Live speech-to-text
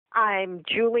I'm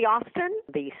Julie Austin,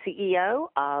 the CEO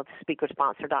of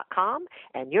SpeakerSponsor.com,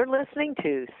 and you're listening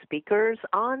to Speakers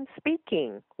on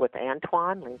Speaking with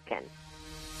Antoine Lincoln.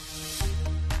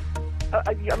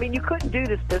 You couldn't do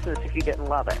this business if you didn't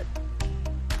love it.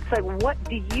 So what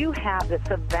do you have that's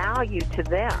of value to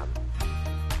them?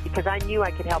 Because I knew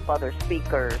I could help other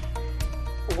speakers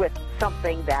with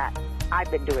something that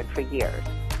I've been doing for years.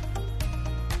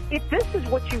 If this is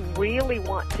what you really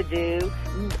want to do,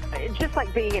 just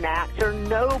like being an actor,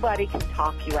 nobody can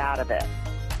talk you out of it.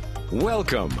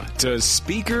 Welcome to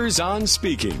Speakers on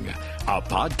Speaking, a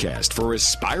podcast for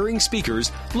aspiring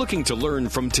speakers looking to learn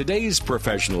from today's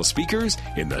professional speakers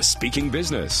in the speaking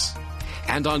business.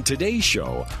 And on today's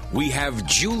show, we have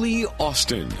Julie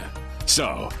Austin.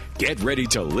 So, get ready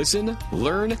to listen,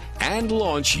 learn, and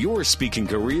launch your speaking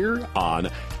career on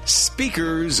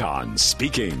Speakers on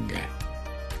Speaking.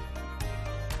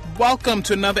 Welcome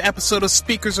to another episode of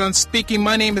Speakers on Speaking.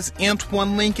 My name is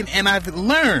Antoine Lincoln, and I've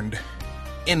learned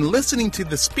in listening to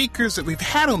the speakers that we've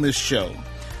had on this show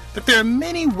that there are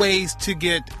many ways to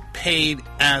get paid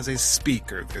as a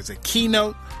speaker. There's a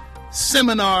keynote,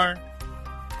 seminar,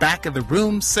 back of the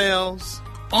room sales,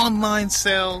 online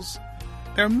sales.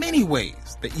 There are many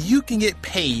ways that you can get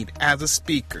paid as a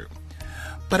speaker.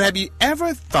 But have you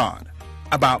ever thought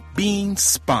about being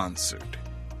sponsored?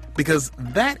 Because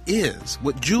that is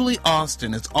what Julie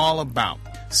Austin is all about,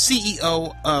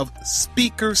 CEO of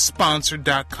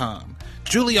SpeakerSponsor.com.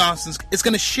 Julie Austin is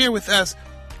going to share with us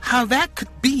how that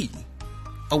could be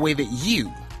a way that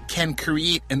you can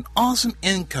create an awesome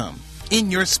income in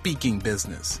your speaking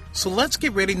business. So let's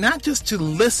get ready not just to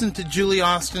listen to Julie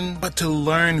Austin, but to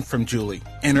learn from Julie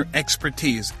and her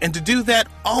expertise. And to do that,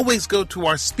 always go to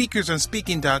our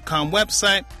SpeakersOnSpeaking.com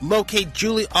website, locate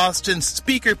Julie Austin's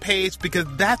speaker page, because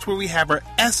that's where we have our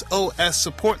SOS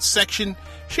support section,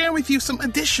 sharing with you some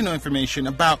additional information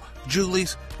about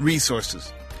Julie's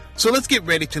resources. So let's get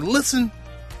ready to listen,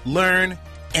 learn,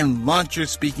 and launch your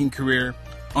speaking career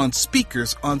on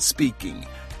Speakers on Speaking.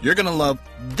 You're going to love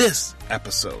this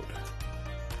episode.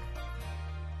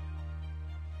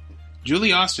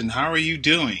 Julie Austin, how are you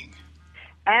doing?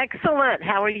 Excellent.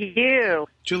 How are you?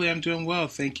 Julie, I'm doing well.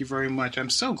 Thank you very much. I'm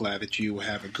so glad that you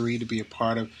have agreed to be a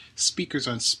part of Speakers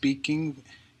on Speaking,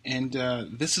 and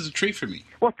this is a treat for me.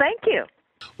 Well, thank you.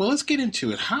 Well, let's get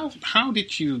into it. How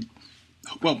did you...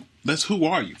 Well, who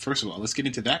are you, first of all? Let's get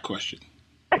into that question.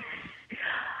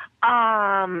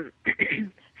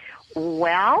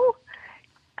 Well...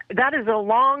 That is a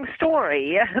long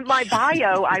story. My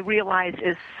bio, I realize,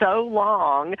 is so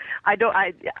long.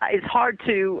 It's hard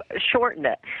to shorten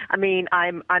it. I mean,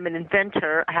 I'm an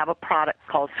inventor. I have a product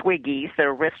called Swiggies.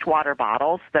 They're wrist water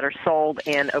bottles that are sold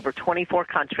in over 24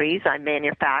 countries. I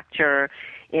manufacture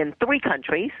in 3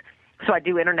 countries, so I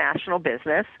do international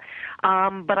business.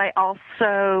 But I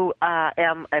also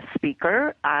am a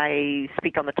speaker. I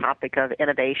speak on the topic of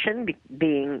innovation,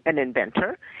 being an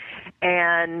inventor.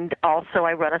 And also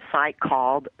I run a site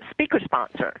called Speaker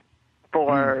Sponsor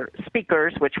for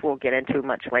speakers, which we'll get into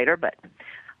much later. But,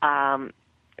 so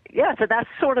that's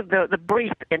sort of the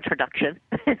brief introduction.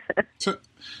 So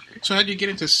how did you get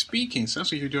into speaking?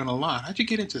 Sounds like you're doing a lot. How did you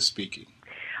get into speaking?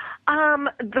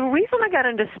 The reason I got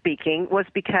into speaking was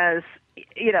because,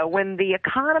 when the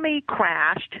economy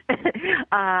crashed,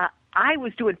 I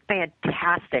was doing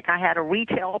fantastic. I had a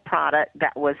retail product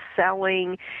that was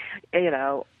selling,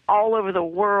 all over the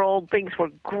world. Things were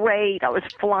great. I was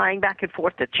flying back and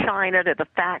forth to China, to the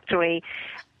factory,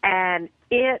 and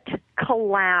it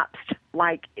collapsed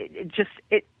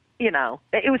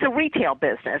it was a retail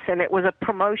business, and it was a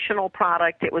promotional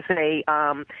product. It was a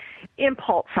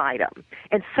impulse item.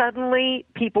 And suddenly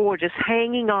people were just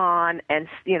hanging on and,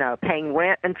 paying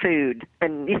rent and food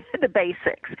and the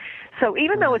basics. So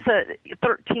even though it's a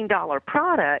 $13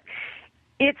 product,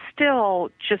 it's still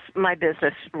just my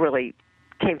business really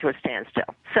came to a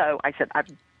standstill. So I said,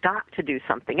 I've got to do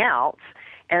something else.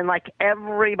 And like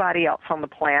everybody else on the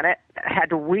planet, I had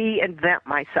to reinvent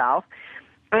myself.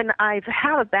 And I've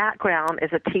had a background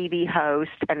as a TV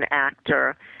host and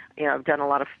actor. I've done a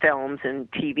lot of films and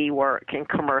TV work and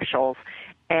commercials.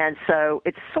 And so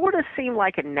it sort of seemed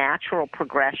like a natural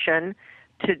progression.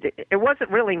 It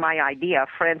wasn't really my idea. A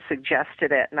friend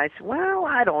suggested it. And I said, well,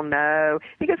 I don't know.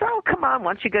 He goes, oh, come on,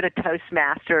 why don't you go to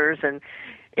Toastmasters? And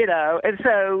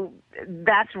so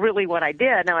that's really what I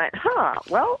did. And I went,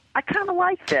 well, I kind of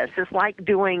like this. It's like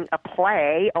doing a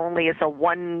play, only it's a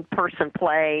one-person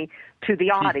play to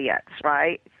the audience,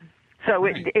 right? So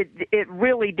it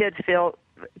really did feel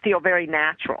very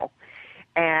natural.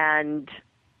 And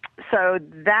so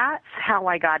that's how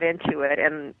I got into it.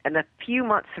 And in a few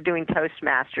months of doing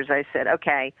Toastmasters, I said,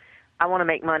 okay, I want to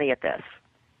make money at this.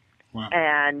 Wow.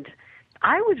 And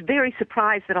I was very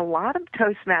surprised that a lot of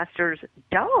Toastmasters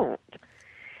don't.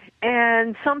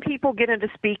 And some people get into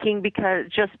speaking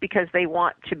because they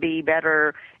want to be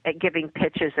better at giving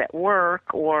pitches at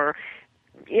work or,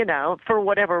 for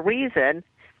whatever reason.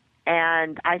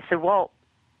 And I said, well,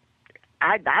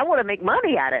 I want to make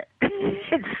money at it.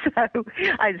 And so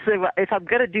I said, well, if I'm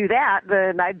going to do that,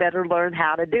 then I better learn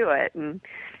how to do it. And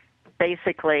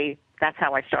basically, that's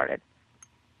how I started.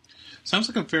 Sounds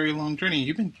like a very long journey.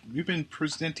 You've been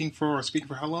presenting or speaking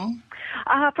for how long?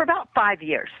 For about 5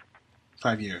 years.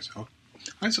 5 years. Oh.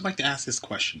 I just would like to ask this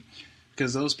question,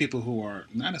 because those people who are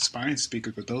not aspiring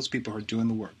speakers, but those people who are doing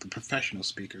the work, the professional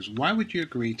speakers, why would you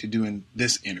agree to doing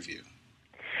this interview?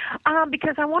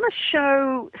 Because I want to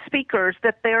show speakers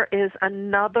that there is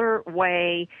another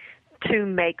way to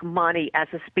make money as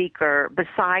a speaker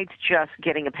besides just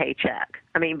getting a paycheck.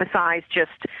 I mean, besides just,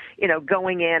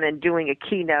 going in and doing a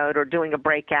keynote or doing a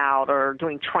breakout or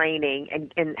doing training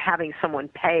and having someone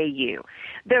pay you.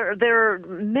 There are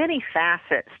many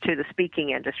facets to the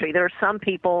speaking industry. There are some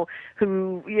people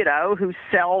who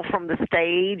sell from the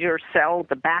stage or sell at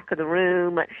the back of the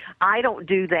room. I don't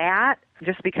do that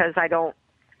just because I don't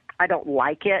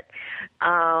like it.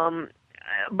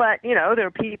 But, there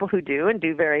are people who do and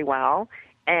do very well.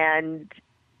 And,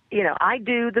 I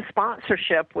do the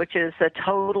sponsorship, which is a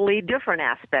totally different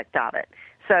aspect of it.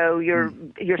 So you're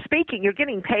speaking, you're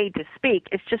getting paid to speak.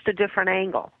 It's just a different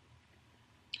angle.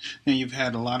 Now, you've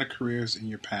had a lot of careers in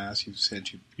your past. You've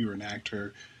said you were an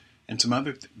actor and some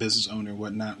other business owner and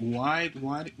whatnot. Why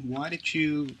did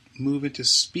you move into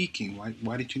speaking?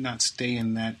 Why did you not stay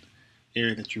in that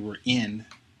area that you were in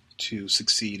to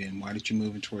succeed in? Why did you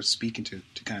move in towards speaking to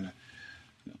kind of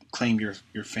claim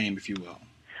your fame, if you will?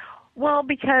 Well,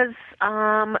 because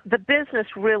the business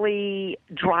really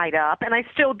dried up, and I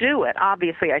still do it.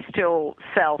 Obviously, I still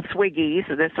sell Swiggies.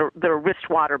 They're wrist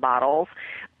water bottles.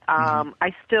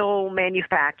 I still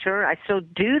manufacture. I still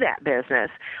do that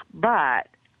business, but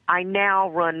I now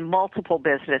run multiple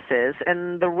businesses,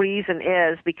 and the reason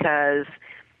is because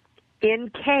in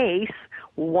case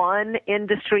one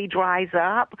industry dries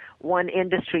up, one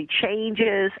industry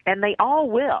changes, and they all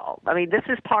will. I mean, this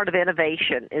is part of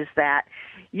innovation, is that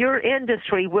your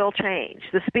industry will change.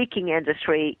 The speaking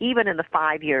industry, even in the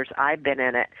 5 years I've been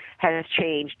in it, has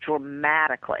changed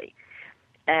dramatically.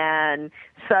 And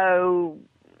so,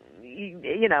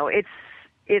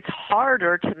 it's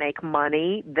harder to make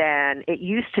money than it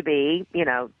used to be,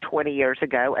 20 years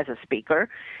ago as a speaker.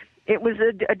 It was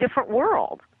a different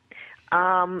world.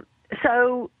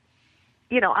 So,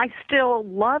 I still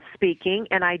love speaking,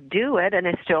 and I do it, and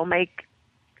I still make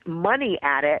money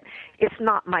at it. It's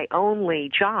not my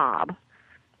only job.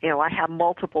 I have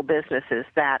multiple businesses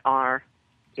that are,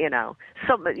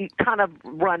 some kind of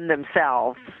run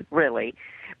themselves, really.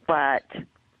 But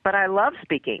I love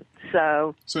speaking.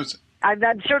 So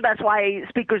I'm sure that's why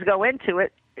speakers go into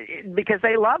it, because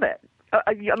they love it.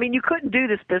 I mean, you couldn't do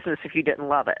this business if you didn't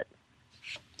love it.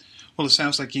 Well, it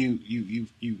sounds like you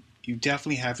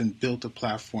definitely haven't built a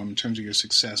platform in terms of your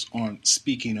success on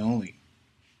speaking only.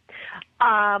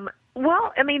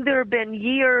 Well, I mean, there have been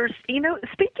years, the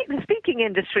speaking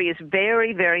industry is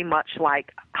very, very much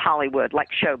like Hollywood, like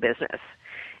show business.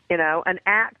 An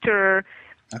actor.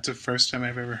 That's the first time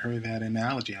I've ever heard that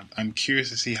analogy. I'm curious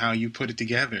to see how you put it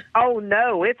together. Oh,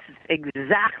 no, it's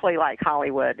exactly like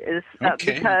Hollywood.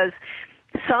 Okay. Because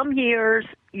some years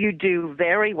you do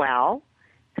very well.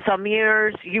 Some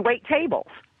years you wait tables.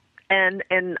 And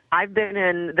I've been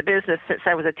in the business since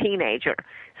I was a teenager.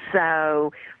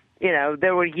 So,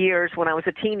 there were years when I was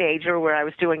a teenager where I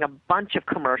was doing a bunch of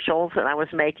commercials and I was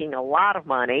making a lot of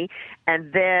money.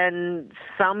 And then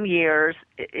some years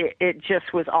it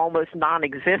just was almost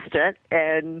non-existent.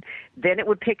 And then it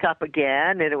would pick up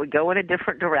again and it would go in a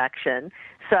different direction.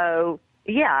 So,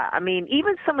 yeah, I mean,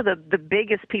 even some of the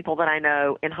biggest people that I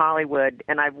know in Hollywood,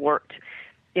 and I've worked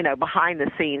behind the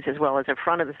scenes as well as in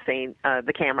front of the scene,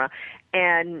 the camera.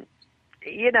 And,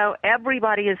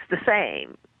 everybody is the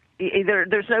same.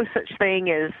 There's no such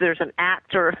thing as there's an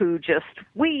actor who just,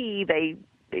 they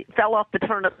fell off the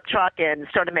turnip truck and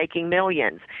started making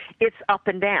millions. It's up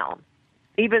and down.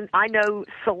 Even I know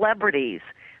celebrities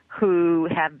who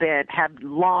have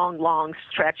long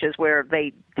stretches where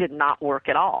they did not work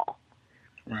at all.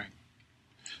 Right.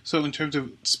 So in terms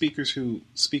of speakers who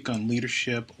speak on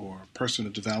leadership or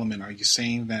personal development, are you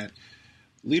saying that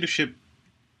leadership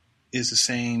is the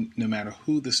same no matter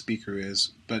who the speaker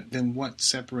is, but then what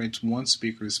separates one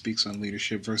speaker who speaks on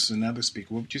leadership versus another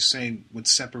speaker? What would you say would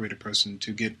separate a person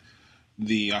to get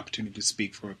the opportunity to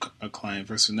speak for a client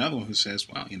versus another one who says,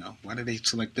 well, why did they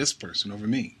select this person over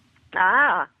me?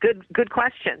 Good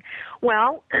question.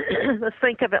 Well, let's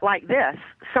think of it like this.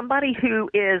 Somebody who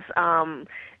is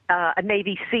a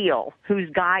Navy SEAL, who's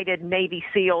guided Navy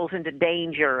SEALs into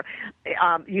danger,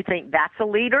 you think that's a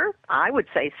leader? I would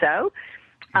say so.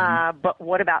 But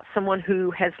what about someone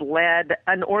who has led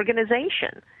an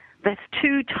organization? That's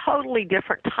two totally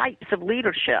different types of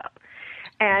leadership.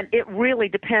 And it really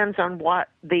depends on what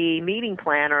the meeting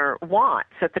planner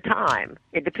wants at the time.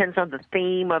 It depends on the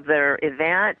theme of their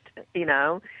event, you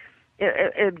know.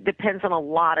 It depends on a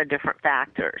lot of different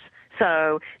factors.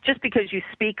 So just because you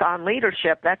speak on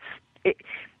leadership,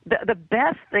 the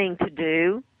best thing to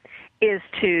do is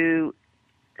to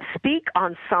speak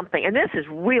on something, and this is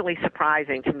really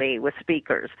surprising to me with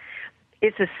speakers,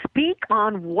 is to speak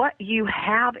on what you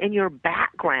have in your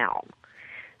background.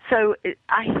 So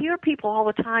I hear people all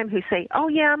the time who say, oh,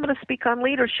 yeah, I'm going to speak on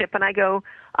leadership. And I go,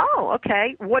 oh,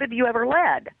 okay, what have you ever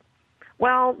led?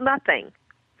 Well, nothing.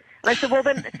 And I said, well,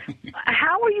 then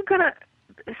how are you going to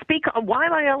speak on, why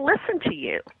am I going to listen to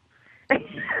you?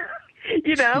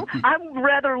 You know, I'd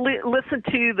rather listen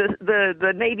to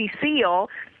the Navy SEAL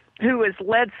who has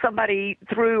led somebody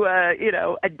through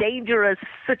a dangerous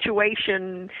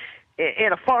situation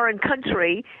in a foreign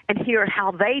country and hear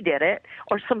how they did it,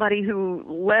 or somebody who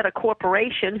led a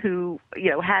corporation who,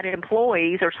 you know, had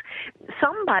employees, or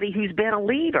somebody who's been a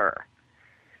leader.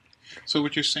 So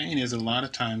what you're saying is a lot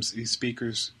of times these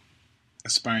speakers,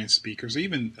 aspiring speakers,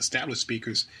 even established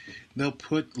speakers, they'll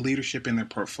put leadership in their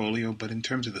portfolio, but in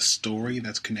terms of the story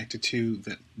that's connected to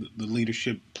the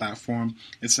leadership platform,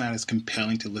 it's not as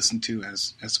compelling to listen to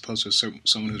as opposed to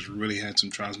someone who's really had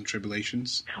some trials and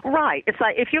tribulations. Right. It's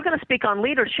like, if you're going to speak on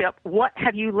leadership, what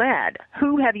have you led?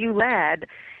 Who have you led?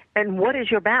 And what is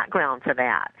your background for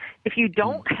that? If you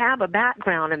don't have a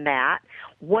background in that,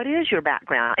 what is your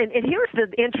background? And here's the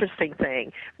interesting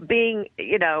thing, being,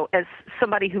 you know, as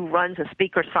somebody who runs a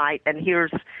speaker site and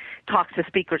talks to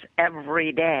speakers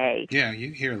every day. Yeah,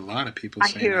 you hear a lot of people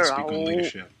saying they speak on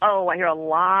leadership. Oh, I hear a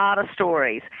lot of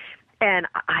stories. And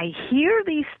I hear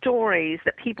these stories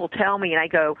that people tell me, and I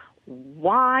go,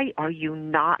 why are you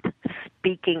not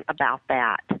speaking about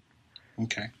that?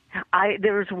 Okay.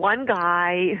 There's one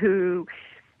guy who,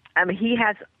 he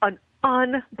has an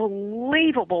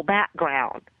unbelievable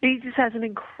background. He just has an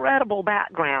incredible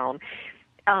background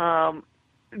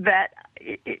that,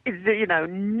 you know,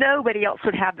 nobody else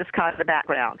would have this kind of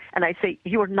background. And I say,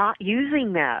 you're not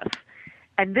using this.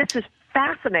 And this is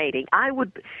fascinating. I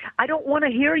don't want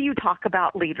to hear you talk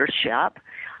about leadership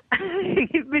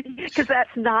because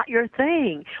that's not your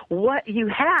thing. What you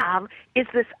have is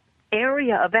this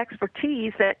area of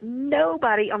expertise that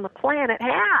nobody on the planet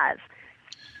has.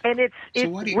 And it's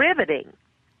riveting.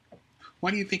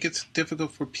 Why do you think it's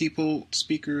difficult for people,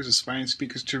 speakers, aspiring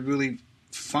speakers, to really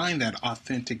find that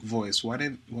authentic voice? Why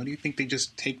do you think they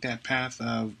just take that path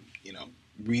of, you know,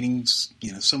 reading,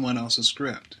 you know, someone else's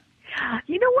script?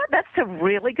 You know what? That's a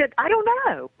really good. I don't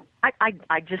know.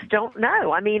 I just don't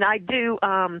know. I mean, I do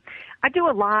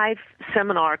a live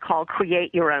seminar called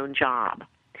Create Your Own Job.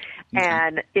 Okay.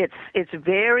 And it's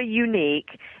very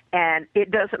unique, and it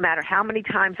doesn't matter how many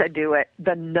times I do it.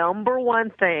 The number one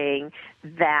thing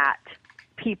that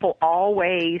people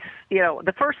always, you know,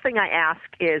 the first thing I ask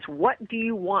is, what do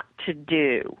you want to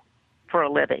do for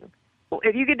a living? Well,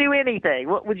 if you could do anything,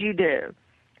 what would you do?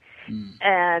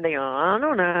 And they go, I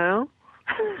don't know.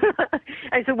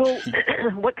 I said, well,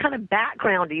 what kind of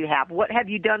background do you have? What have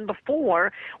you done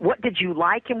before? What did you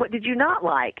like and what did you not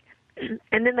like?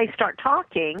 And then they start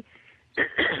talking,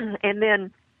 and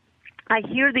then I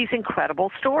hear these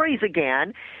incredible stories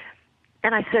again,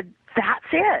 and I said, that's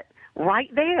it, right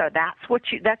there.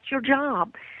 That's your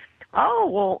job. Oh,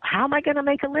 well, how am I going to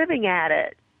make a living at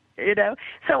it? You know,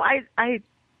 so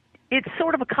it's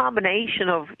sort of a combination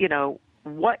of, you know,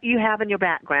 what you have in your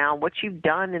background, what you've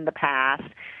done in the past,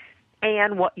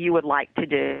 and what you would like to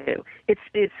do.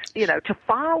 It's you know, to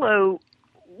follow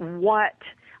what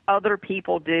other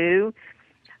people do,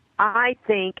 I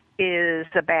think, is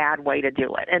a bad way to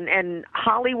do it. And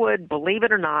Hollywood, believe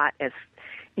it or not, as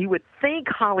you would think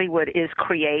Hollywood is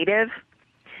creative.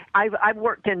 I've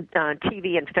worked in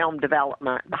TV and film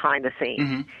development behind the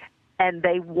scenes, and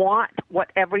they want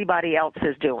what everybody else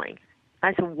is doing.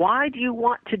 I said, why do you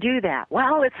want to do that?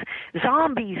 Well, it's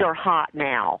zombies are hot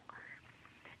now.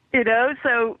 You know,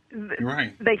 so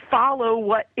they follow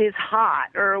what is hot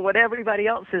or what everybody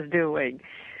else is doing.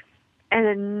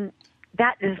 And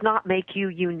that does not make you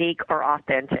unique or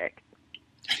authentic.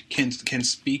 Can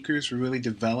speakers really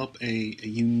develop a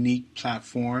unique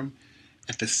platform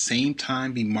at the same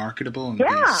time be marketable and be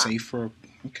safe for?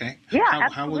 Okay. Yeah,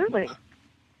 absolutely.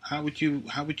 How would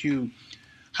you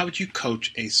how would you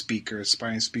coach a speaker,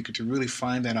 aspiring speaker, to really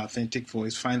find that authentic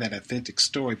voice, find that authentic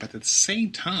story, but at the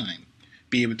same time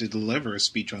be able to deliver a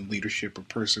speech on leadership or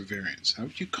perseverance? How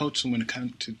would you coach someone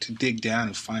to dig down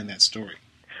and find that story?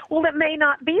 Well, it may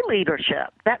not be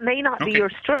leadership. That may not be your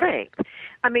strength.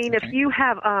 I mean, if you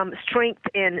have strength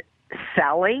in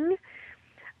selling,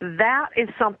 that is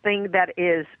something that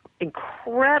is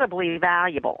incredibly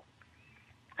valuable.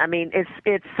 I mean,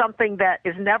 it's something that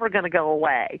is never going to go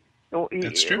away.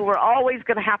 That's true. We're always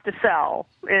going to have to sell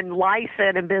in life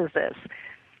and in business.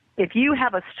 If you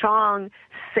have a strong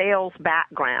sales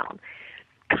background,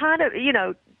 kind of,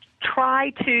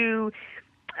 try to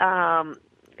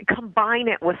combine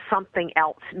it with something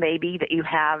else maybe that you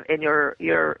have in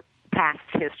your past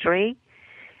history,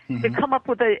 to come up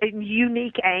with a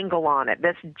unique angle on it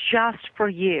that's just for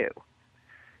you,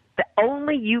 that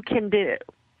only you can do,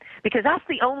 because that's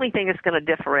the only thing that's going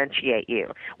to differentiate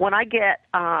you. When I get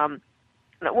when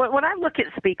I look at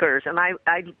speakers and I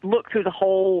look through the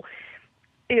whole,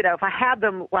 if I had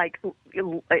them like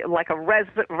a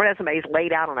resumes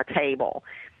laid out on a table,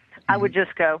 I would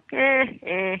just go,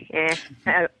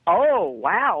 oh,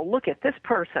 wow, look at this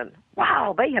person.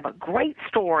 Wow, they have a great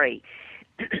story.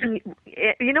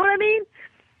 You know what I mean?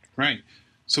 Right.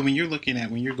 So when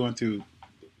you're going through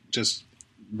just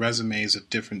resumes of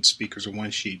different speakers or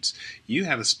one sheets, you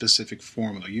have a specific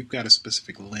formula. You've got a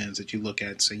specific lens that you look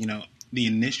at. So, the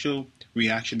initial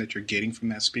reaction that you're getting from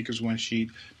that speaker's one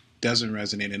sheet doesn't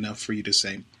resonate enough for you to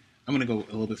say, I'm going to go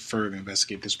a little bit further and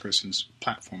investigate this person's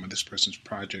platform or this person's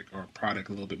project or product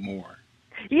a little bit more.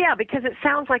 Yeah, because it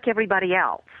sounds like everybody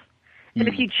else. And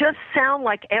if you just sound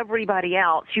like everybody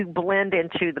else, you blend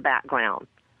into the background.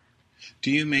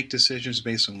 Do you make decisions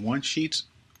based on one sheets,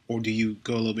 or do you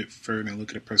go a little bit further and look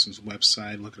at a person's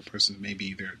website, look at a person's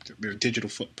maybe their digital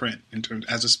footprint in terms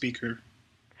as a speaker?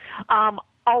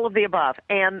 All of the above,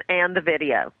 and the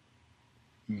video.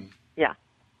 Yeah.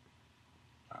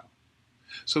 Wow.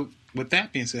 So with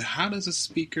that being said, how does a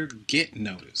speaker get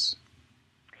noticed?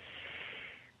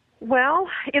 Well,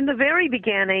 in the very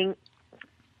beginning,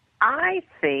 I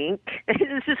think, this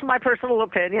is just my personal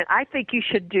opinion, I think you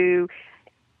should do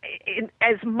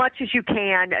as much as you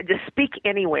can, just speak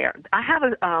anywhere. I have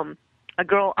a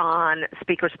girl on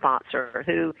Speaker Sponsor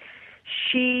who,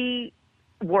 she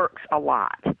works a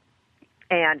lot,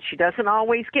 and she doesn't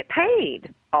always get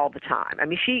paid all the time. I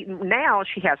mean, now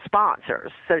she has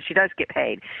sponsors, so she does get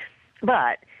paid.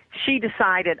 But she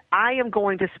decided, I am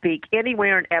going to speak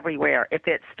anywhere and everywhere. If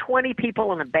it's 20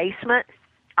 people in a basement,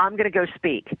 I'm going to go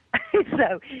speak.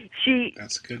 So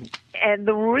that's good. And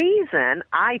the reason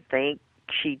I think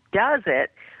she does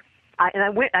it,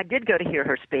 I did go to hear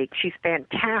her speak. She's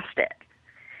fantastic.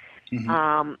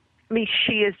 I mean,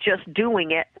 she is just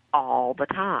doing it all the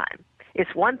time.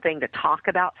 It's one thing to talk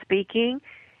about speaking,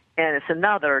 and it's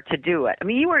another to do it. I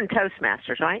mean, you were in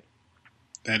Toastmasters, right?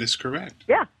 That is correct.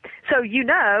 Yeah. So, you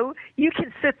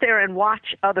can sit there and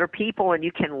watch other people and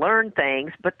you can learn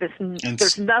things, but there's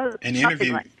no...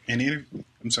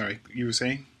 I'm sorry, you were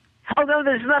saying? Oh, no,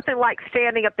 there's nothing like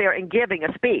standing up there and giving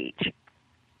a speech.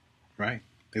 Right.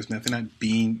 There's nothing like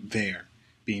being there,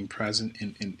 being present,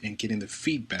 and getting the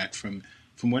feedback from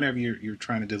whatever you're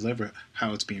trying to deliver,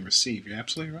 how it's being received. You're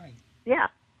absolutely right. Yeah.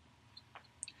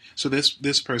 So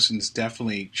this person is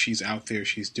definitely, she's out there,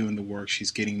 she's doing the work,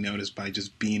 she's getting noticed by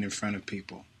just being in front of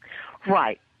people.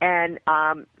 Right. And,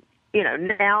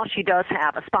 now she does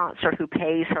have a sponsor who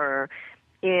pays her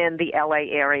in the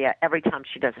LA area every time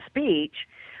she does a speech,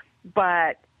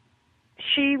 but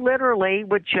she literally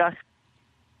would just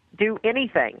do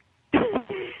anything,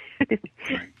 right.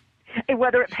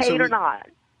 Whether it paid or not.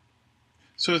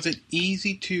 So is it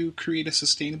easy to create a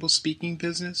sustainable speaking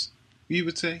business, you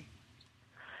would say?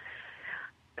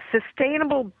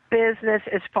 Sustainable business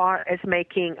as far as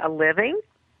making a living?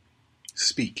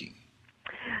 Speaking.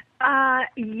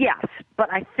 Yes,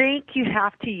 but I think you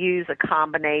have to use a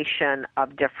combination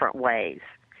of different ways.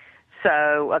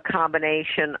 So a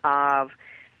combination of,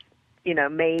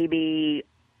 maybe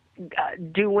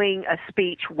doing a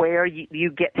speech where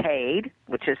you get paid,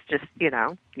 which is just,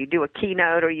 you do a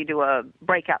keynote or you do a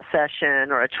breakout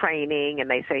session or a training and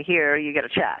they say, here, you get a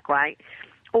check, right?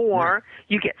 Or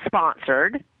you get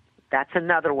sponsored. That's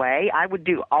another way. I would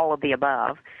do all of the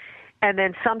above. And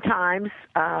then sometimes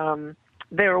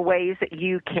there are ways that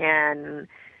you can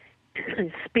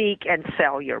speak and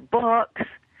sell your books.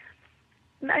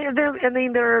 There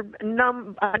are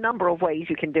a number of ways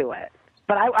you can do it.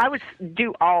 But I would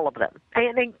do all of them.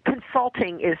 And then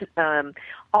consulting is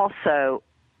also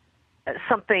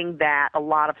something that a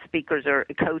lot of speakers are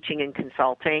coaching and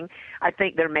consulting. I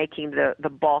think they're making the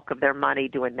bulk of their money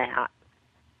doing that.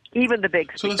 even the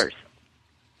big speakers.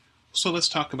 So let's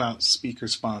talk about speaker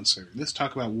sponsor. Let's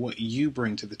talk about what you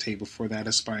bring to the table for that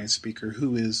aspiring speaker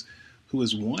who is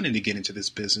wanting to get into this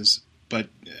business, but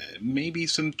maybe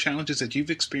some challenges that you've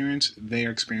experienced, they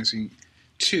are experiencing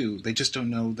too. They just don't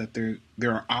know that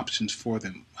there are options for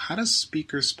them. How does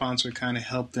speaker sponsor kind of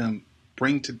help them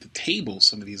bring to the table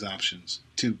some of these options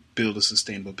to build a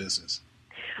sustainable business?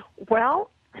 Well,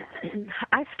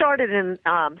 I started in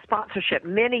sponsorship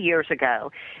many years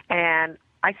ago, and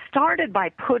I started by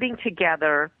putting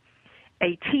together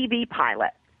a TV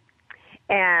pilot,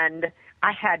 and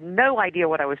I had no idea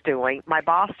what I was doing. My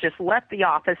boss just left the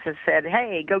office and said,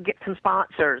 "Hey, go get some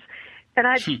sponsors." And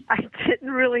I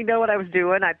didn't really know what I was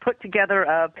doing. I put together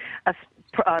a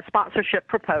sponsorship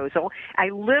proposal. I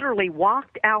literally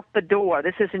walked out the door.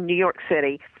 This is in New York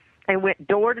City, and went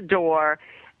door to door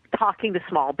talking to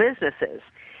small businesses.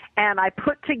 And I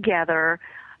put together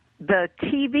the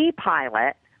TV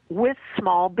pilot with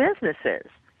small businesses.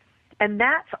 And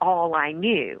that's all I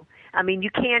knew. I mean, you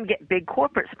can get big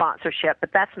corporate sponsorship,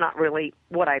 but that's not really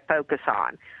what I focus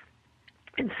on.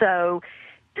 And so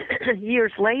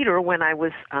years later, when I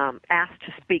was asked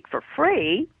to speak for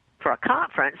free for a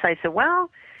conference, I said, well,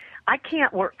 I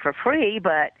can't work for free,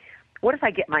 but what if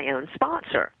I get my own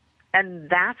sponsor? And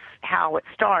that's how it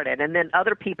started. And then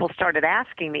other people started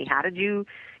asking me, how did you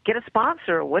get a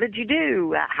sponsor? What did you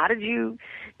do? How did you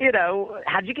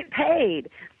get paid?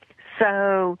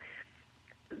 So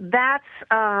that's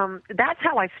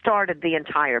how I started the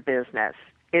entire business,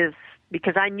 is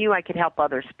because I knew I could help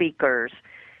other speakers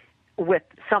with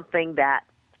something that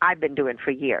I've been doing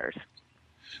for years.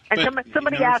 And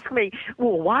somebody asked me,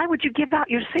 well, why would you give out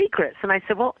your secrets? And I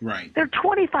said, well, right. There are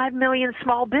 25 million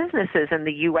small businesses in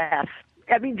the U.S.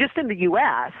 I mean, just in the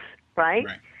U.S., right?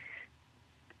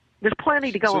 There's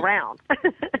plenty to go around.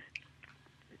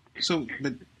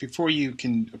 But before you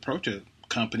can approach a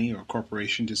company or a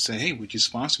corporation to say, hey, would you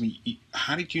sponsor me?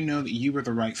 How did you know that you were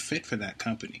the right fit for that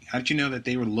company? How did you know that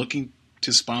they were looking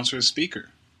to sponsor a speaker?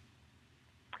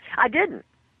 I didn't.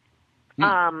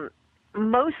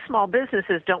 Most small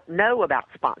businesses don't know about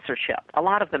sponsorship. A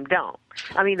lot of them don't.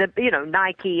 I mean,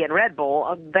 Nike and Red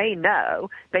Bull, they know.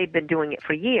 They've been doing it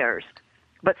for years.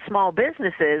 But small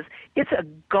businesses, it's a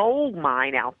gold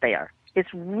mine out there.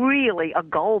 It's really a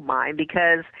gold mine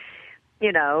because,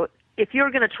 if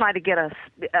you're going to try to get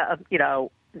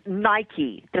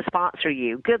Nike to sponsor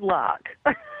you, good luck.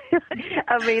 I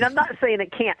mean, I'm not saying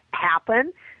it can't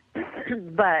happen,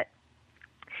 but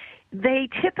they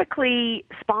typically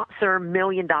sponsor $1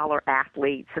 million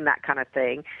athletes and that kind of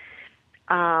thing.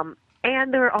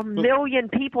 And there are 1 million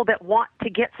people that want to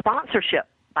get sponsorship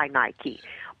by Nike.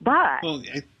 But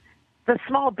the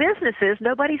small businesses,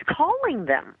 nobody's calling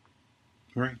them.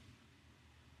 Right.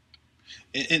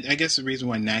 And I guess the reason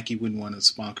why Nike wouldn't want to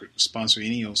sponsor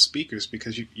any old speakers,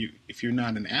 because if you're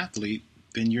not an athlete,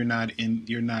 then you're not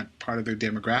part of their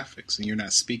demographics, and you're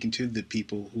not speaking to the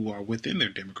people who are within their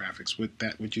demographics.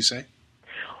 Would you say?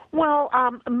 Well,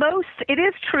 it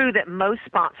is true that most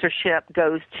sponsorship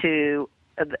goes to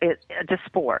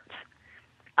sports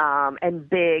and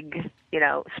big,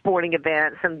 sporting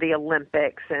events and the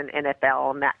Olympics and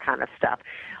NFL and that kind of stuff.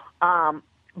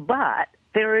 But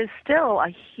there is still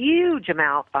a huge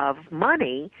amount of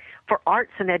money for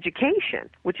arts and education,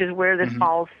 which is where this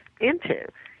falls into.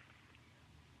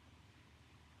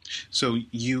 So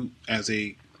you, as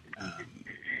a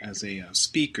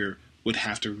speaker, would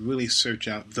have to really search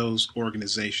out those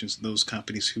organizations, those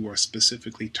companies who are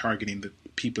specifically targeting the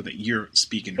people that you're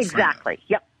speaking in front of. Exactly.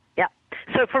 Yep.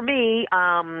 So for me,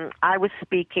 I was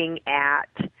speaking at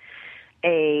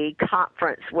a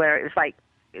conference where it was like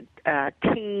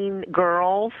teen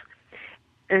girls,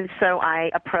 and so I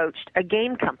approached a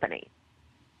game company.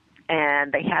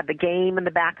 And they had the game in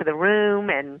the back of the room,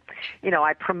 and,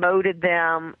 I promoted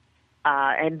them,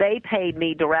 and they paid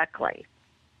me directly.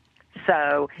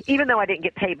 So even though I didn't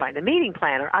get paid by the meeting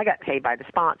planner, I got paid by the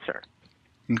sponsor.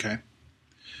 Okay.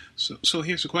 So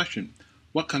here's the question.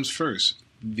 What comes first,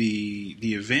 the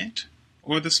event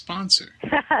or the sponsor?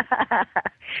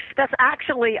 That's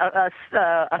actually a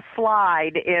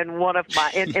slide in one of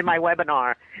my in my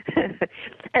webinar.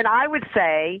 And I would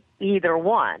say either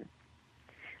one.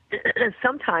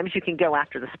 Sometimes you can go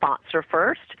after the sponsor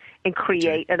first and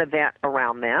create an event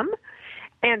around them.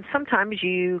 And sometimes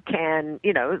you can,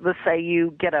 let's say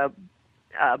you get a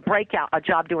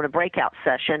job doing a breakout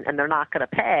session and they're not going to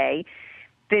pay,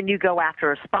 then you go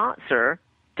after a sponsor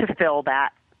to fill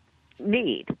that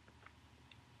need.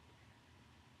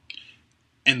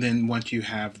 And then once you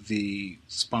have the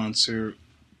sponsor,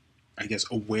 I guess,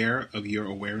 aware of your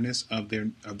awareness of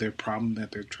their problem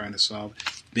that they're trying to solve,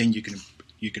 then you can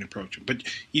you can approach them. But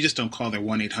you just don't call their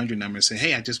 1-800 number and say,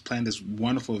 "Hey, I just planned this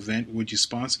wonderful event. Would you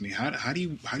sponsor me?" How do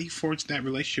you forge that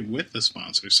relationship with the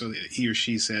sponsor so that he or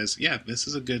she says, "Yeah, this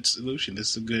is a good solution. This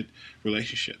is a good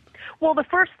relationship"? Well, the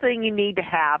first thing you need to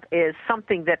have is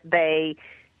something that they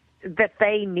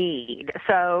need.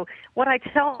 So what I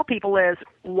tell people is,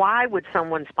 why would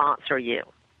someone sponsor you?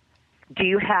 Do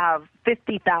you have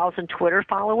 50,000 Twitter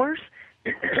followers?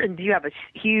 Do you have a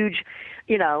huge,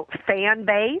 fan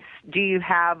base? Do you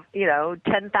have,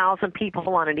 10,000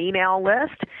 people on an email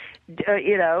list? Do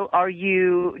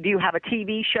you have a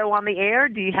TV show on the air?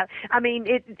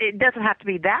 It doesn't have to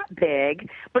be that big,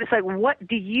 but it's like, what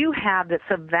do you have that's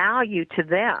of value to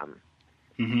them?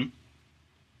 Mm-hmm.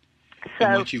 So,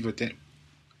 and once you've looked at,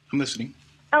 I'm listening.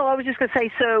 Oh, I was just going to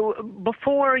say, so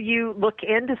before you look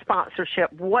into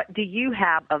sponsorship, what do you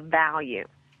have of value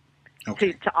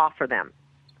to offer them?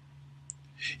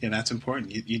 Yeah, that's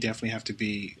important. You definitely have to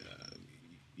be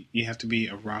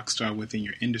a rock star within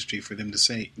your industry for them to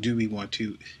say, do we want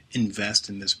to invest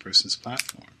in this person's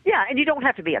platform? Yeah, and you don't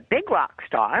have to be a big rock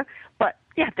star, but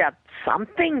you have to have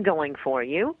something going for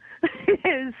you.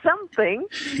 Something,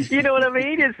 you know what I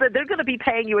mean? Is that they're going to be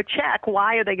paying you a check.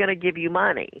 Why are they going to give you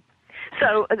money?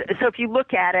 So if you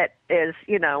look at it as,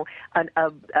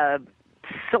 a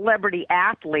celebrity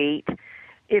athlete,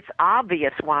 it's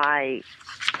obvious why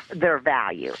their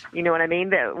value. You know what I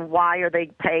mean? Why are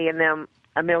they paying them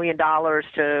 $1 million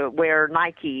to wear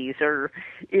Nikes or,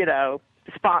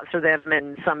 sponsor them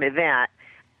in some event?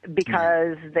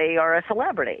 Because they are a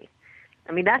celebrity.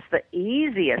 I mean, that's the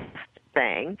easiest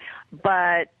thing,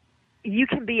 but you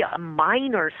can be a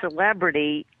minor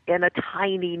celebrity in a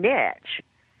tiny niche.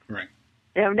 Right.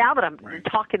 Now that I'm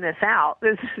talking this out,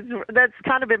 that's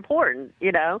kind of important,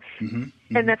 Mm-hmm.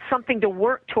 Mm-hmm. And that's something to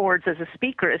work towards as a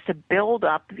speaker, is to build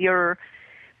up your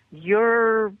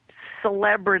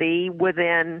celebrity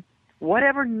within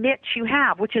whatever niche you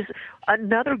have, which is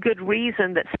another good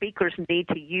reason that speakers need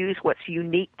to use what's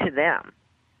unique to them.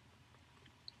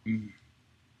 Mm-hmm.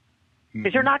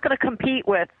 Because you're not going to compete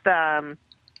with,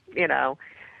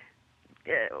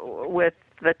 with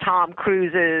the Tom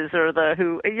Cruises or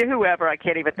whoever. I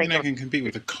can't even think of. I can compete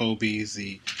with the Kobe's,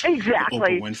 the exactly.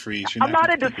 Oprah Winfrey's. I'm not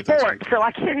into sports, so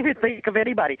I can't even think of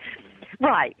anybody.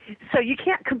 Right. So you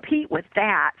can't compete with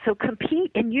that. So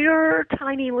compete in your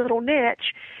tiny little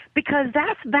niche, because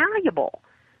that's valuable.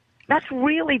 That's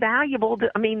really valuable.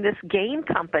 This game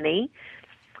company,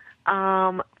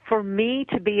 for me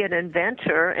to be an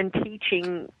inventor and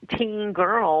teaching teen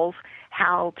girls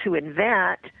how to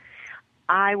invent,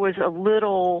 I was a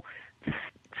little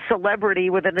celebrity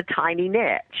within a tiny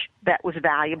niche that was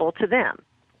valuable to them.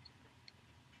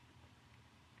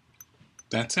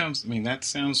 That sounds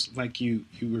like you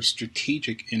were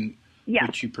strategic in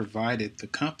what you provided the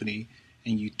company,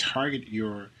 and you target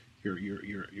your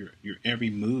every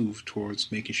move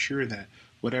towards making sure that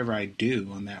whatever I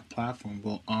do on that platform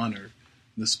will honor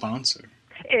the sponsor.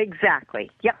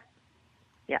 Exactly. Yep.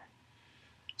 Yeah.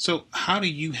 So how do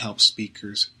you help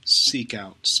speakers seek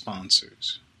out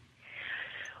sponsors?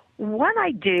 What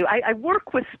I do, I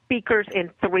work with speakers in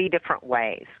 3 different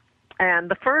ways. And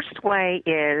the first way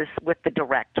is with the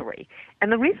directory.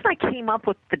 And the reason I came up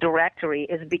with the directory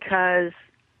is because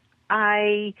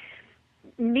I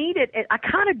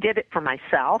kind of did it for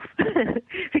myself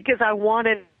because I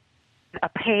wanted a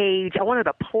page, I wanted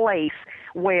a place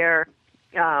where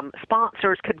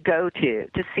sponsors could go to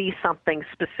see something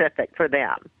specific for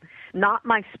them. Not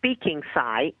my speaking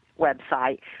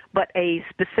website, but a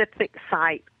specific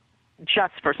site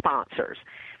just for sponsors.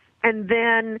 And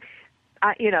then,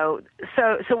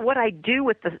 so what I do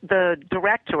with the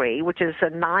directory, which is a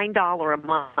 $9 a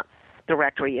month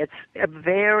directory, it's a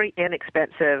very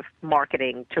inexpensive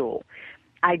marketing tool.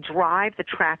 I drive the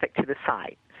traffic to the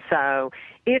site. So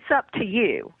it's up to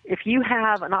you. If you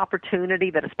have an opportunity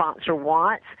that a sponsor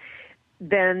wants,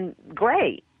 then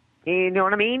great. You know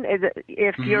what I mean?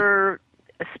 If you're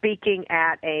speaking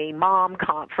at a mom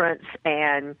conference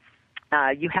and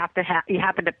you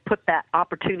happen to put that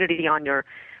opportunity on your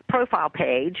profile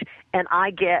page, and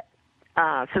I get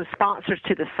some sponsors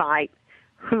to the site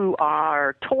who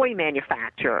are toy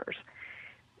manufacturers,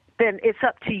 then it's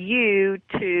up to you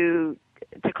to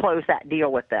close that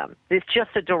deal with them. It's just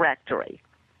a directory,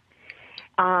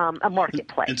 a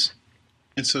marketplace.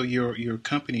 And so your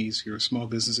companies, your small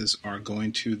businesses are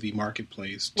going to the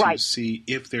marketplace to see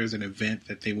if there's an event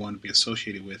that they want to be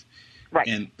associated with.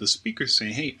 And the speaker's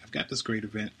saying, hey, I've got this great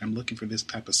event. I'm looking for this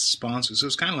type of sponsor. So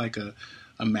it's kind of like a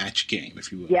a match game,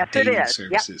 if you will. Yes, it is.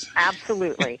 Services. Yep,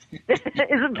 absolutely.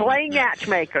 It's a playing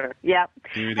matchmaker. Yep.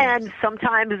 And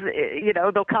sometimes,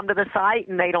 they'll come to the site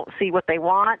and they don't see what they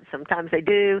want. Sometimes they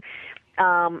do.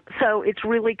 So it's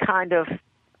really kind of,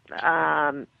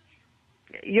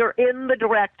 you're in the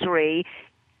directory.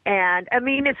 And I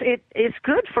mean, it's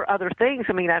good for other things.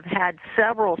 I mean, I've had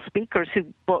several speakers who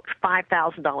booked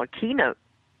 $5,000 keynote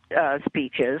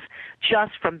speeches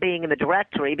just from being in the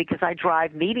directory, because I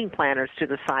drive meeting planners to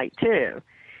the site too.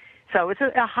 So it's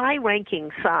a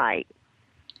high-ranking site.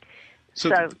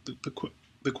 So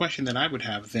the question that I would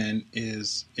have then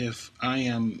is, if I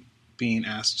am being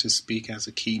asked to speak as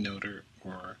a keynoter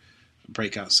or a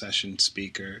breakout session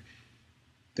speaker,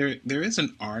 there is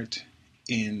an art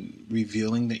in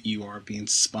revealing that you are being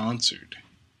sponsored.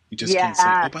 You just can't say,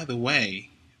 oh, by the way,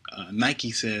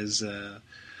 Nike says,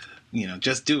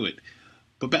 just do it.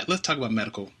 But let's talk about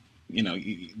medical.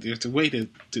 There's a way to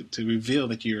reveal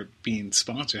that you're being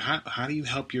sponsored. How do you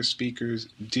help your speakers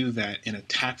do that in a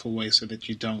tactful way so that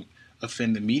you don't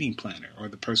offend the meeting planner or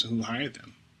the person who hired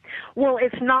them? Well,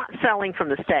 it's not selling from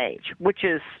the stage, which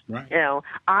is, right.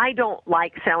 I don't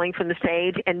like selling from the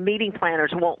stage, and meeting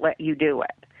planners won't let you do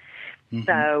it. Mm-hmm.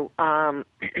 So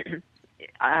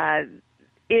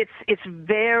it's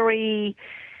very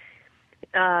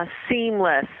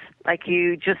seamless. Like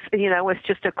you just, it's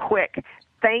just a quick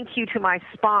thank you to my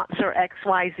sponsor,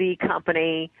 XYZ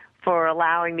Company, for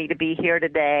allowing me to be here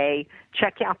today.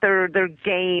 Check out their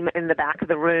game in the back of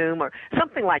the room or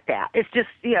something like that. It's just,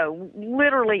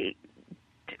 literally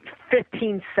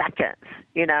 15 seconds,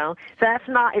 So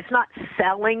it's not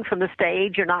selling from the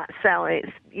stage. You're not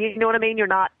selling, you know what I mean? You're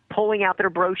not pulling out their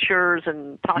brochures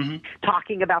and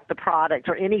talking about the product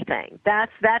or anything.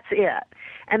 That's it.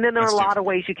 And then there are a lot of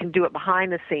ways you can do it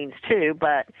behind the scenes too,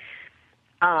 but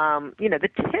the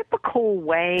typical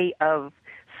way of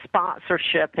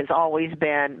sponsorship has always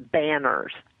been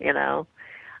banners,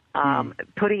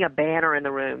 putting a banner in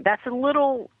the room. That's a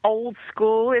little old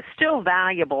school. It's still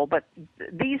valuable, but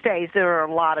these days there are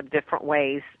a lot of different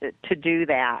ways to do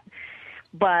that.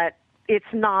 But it's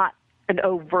not an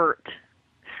overt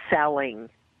selling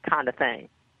kind of thing.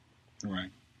 Right.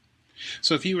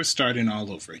 So if you were starting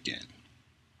all over again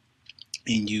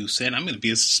and you said, I'm going to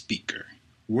be a speaker,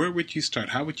 where would you start?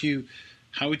 How would you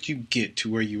get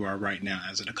to where you are right now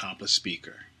as an accomplished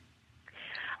speaker?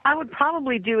 I would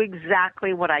probably do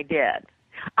exactly what I did.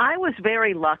 I was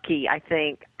very lucky, I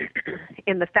think,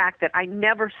 in the fact that I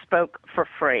never spoke for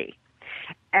free.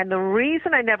 And the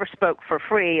reason I never spoke for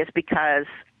free is because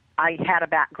I had a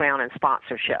background in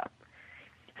sponsorship.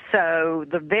 So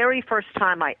the very first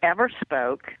time I ever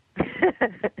spoke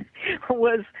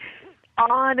was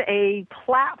on a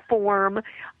platform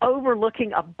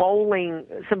overlooking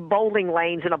some bowling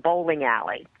lanes in a bowling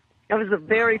alley. It was the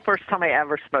very first time I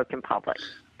ever spoke in public.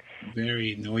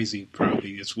 Very noisy,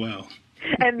 probably, as well.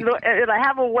 And I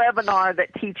have a webinar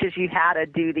that teaches you how to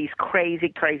do these crazy,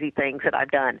 crazy things that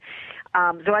I've done.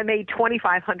 So I made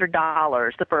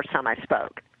 $2,500 the first time I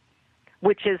spoke,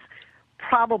 which is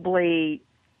probably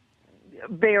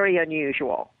very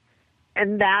unusual.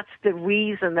 And that's the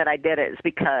reason that I did it, is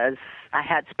because I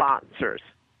had sponsors.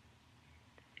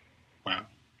 Wow.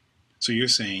 So you're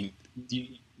saying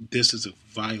this is a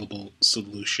viable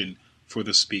solution for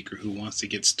the speaker who wants to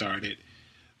get started,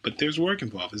 but there's work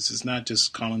involved. This is not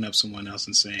just calling up someone else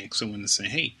and saying,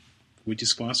 hey, would you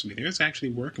sponsor me? There's actually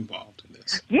work involved in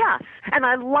this. Yes, and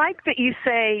I like that you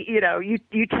say,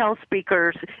 you tell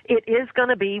speakers it is going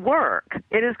to be work.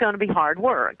 It is going to be hard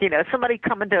work. Somebody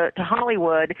coming to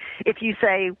Hollywood, if you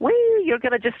say, you're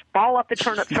going to just fall off the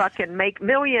turnip truck and make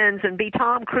millions and be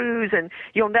Tom Cruise and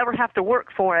you'll never have to work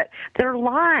for it, they're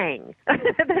lying.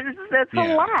 That's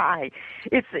a lie.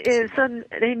 It's an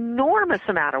enormous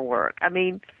amount of work. I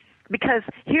mean, because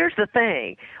here's the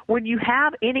thing, when you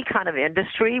have any kind of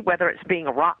industry, whether it's being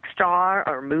a rock star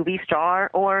or a movie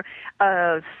star or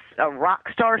a rock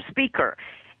star speaker,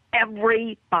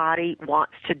 everybody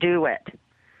wants to do it.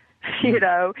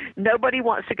 Nobody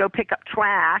wants to go pick up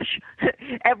trash.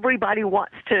 Everybody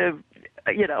wants to,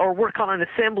 or work on an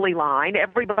assembly line.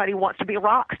 Everybody wants to be a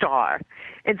rock star.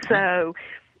 And so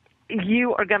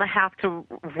you are going to have to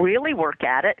really work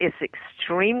at it. It's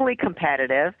extremely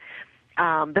competitive.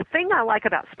 The thing I like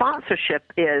about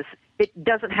sponsorship is it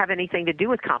doesn't have anything to do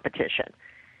with competition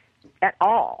at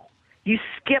all. You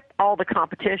skip all the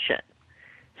competition.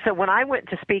 So when I went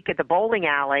to speak at the bowling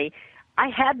alley, I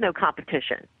had no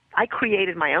competition. I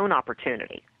created my own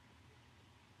opportunity.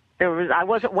 I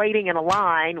wasn't waiting in a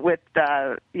line with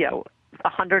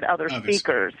 100 other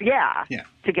speakers,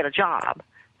 to get a job.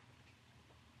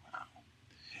 Wow.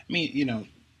 I mean,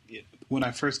 when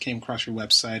I first came across your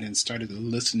website and started to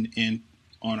listen in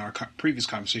on our previous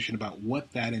conversation about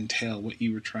what that entailed, what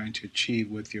you were trying to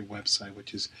achieve with your website,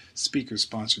 which is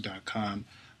speakersponsor.com,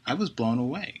 I was blown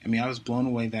away. I mean, I was blown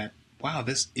away that, wow,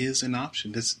 this is an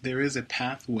option. There is a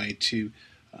pathway to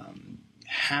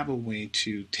have a way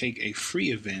to take a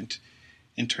free event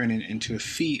and turn it into a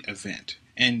fee event.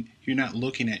 And you're not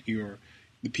looking at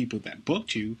the people that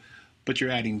booked you, but you're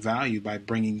adding value by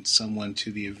bringing someone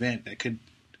to the event that could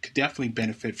definitely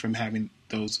benefit from having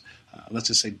those, let's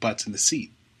just say, butts in the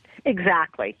seat.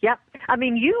 Exactly. Yep. I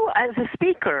mean, you as a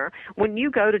speaker, when you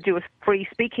go to do a free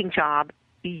speaking job,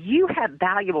 you have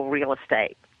valuable real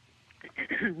estate.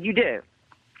 You do.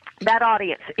 That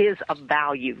audience is of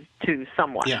value to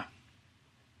someone. Yeah.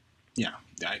 Yeah.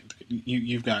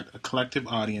 You've got a collective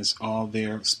audience all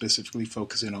there specifically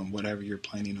focusing on whatever you're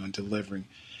planning on delivering.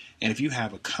 And if you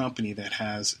have a company that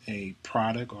has a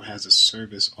product or has a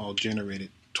service all generated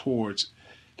towards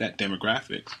that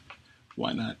demographic,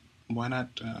 why not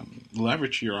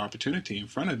leverage your opportunity in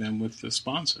front of them with the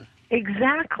sponsor?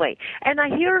 Exactly. And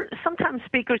I hear sometimes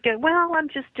speakers go, well, I'm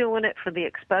just doing it for the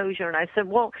exposure. And I said,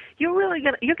 well, you're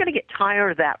gonna get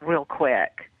tired of that real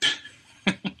quick.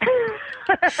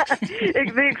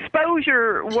 The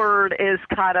exposure word is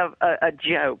kind of a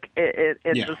joke in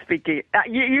the speaking.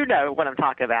 You know what I'm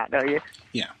talking about, don't you?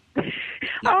 Yeah.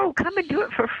 Oh, come and do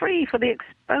it for free for the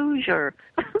exposure.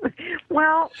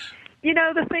 Well, you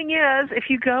know, the thing is, if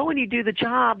you go and you do the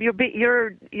job,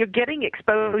 you're getting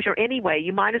exposure anyway.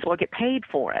 You might as well get paid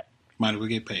for it. Might as well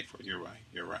get paid for it. You're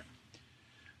right.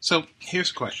 So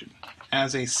here's a question.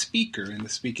 As a speaker in the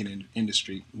speaking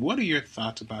industry, what are your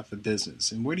thoughts about the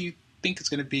business, and where do you think it's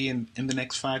going to be in the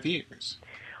next 5 years?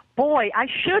 Boy, I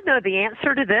should know the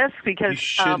answer to this because you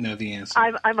should know the answer.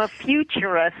 I'm a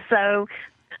futurist, so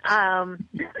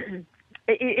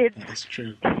that's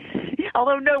true.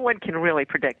 Although no one can really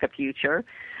predict the future.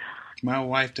 My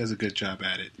wife does a good job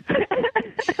at it.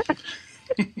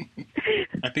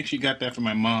 I think she got that from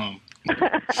my mom.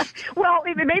 Well,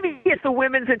 maybe it's the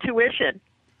women's intuition.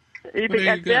 You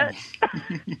think that's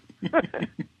it?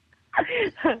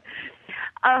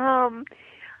 I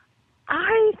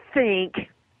think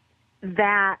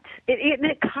that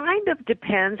it kind of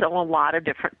depends on a lot of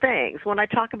different things. When I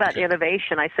talk about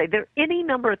innovation, I say any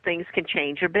number of things can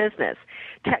change your business.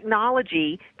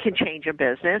 Technology can change your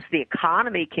business. The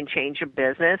economy can change your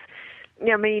business.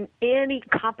 I mean, any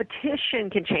competition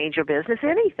can change your business,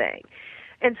 anything.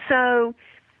 And so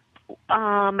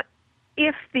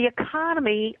if the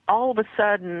economy all of a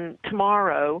sudden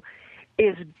tomorrow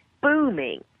is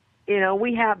booming, you know,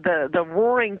 we have the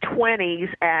roaring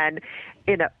 20s and,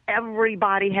 you know,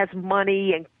 everybody has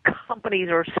money and companies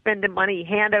are spending money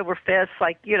hand over fist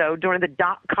like, you know, during the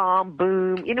dot-com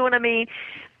boom, you know what I mean?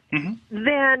 Mm-hmm.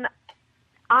 Then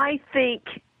I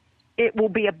think it will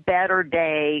be a better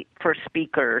day for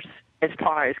speakers as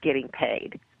far as getting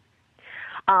paid.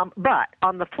 But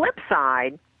on the flip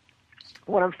side,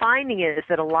 what I'm finding is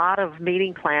that a lot of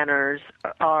meeting planners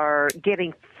are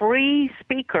getting free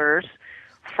speakers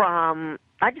from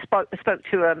 – I just spoke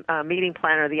to a meeting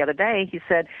planner the other day. He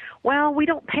said, well, we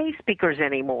don't pay speakers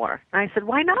anymore. And I said,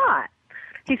 why not?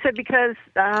 He said, because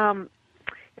I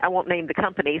won't name the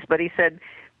companies, but he said,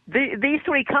 these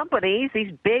three companies,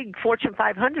 these big Fortune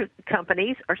 500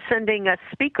 companies, are sending us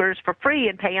speakers for free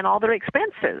and paying all their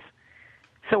expenses.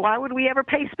 So why would we ever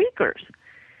pay speakers?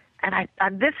 And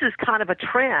this is kind of a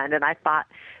trend, and I thought,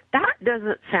 that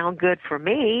doesn't sound good for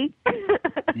me.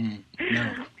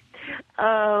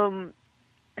 No.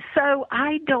 So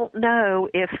I don't know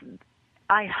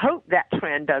I hope that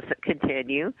trend doesn't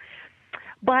continue.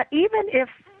 But even if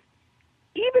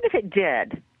it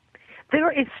did,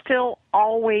 there is still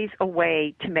always a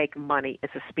way to make money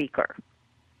as a speaker.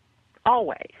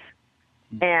 Always.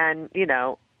 And, you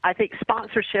know, I think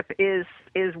sponsorship is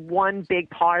one big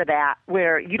part of that,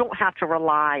 where you don't have to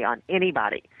rely on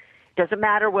anybody. Doesn't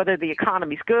matter whether the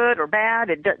economy's good or bad.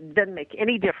 It doesn't make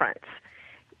any difference.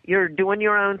 You're doing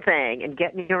your own thing and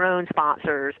getting your own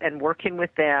sponsors and working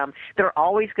with them. They're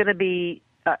always going to be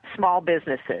small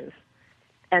businesses,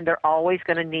 and they're always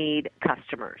going to need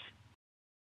customers.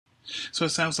 So it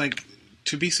sounds like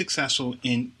to be successful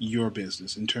in your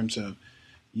business, in terms of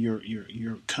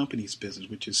your company's business,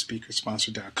 which is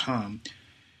speakersponsor.com,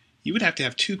 you would have to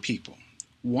have two people.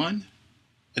 One,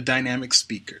 a dynamic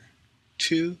speaker.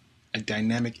 Two, a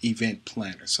dynamic event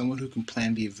planner, someone who can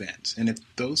plan the events. And if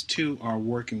those two are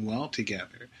working well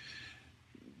together,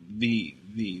 the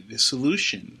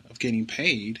solution of getting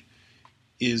paid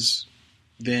is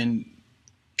then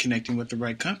connecting with the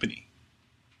right company.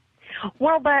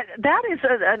 Well, that is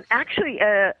actually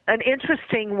an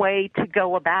interesting way to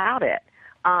go about it.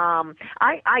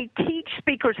 I teach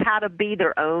speakers how to be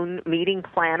their own meeting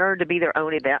planner, to be their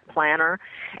own event planner,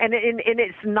 and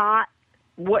it's not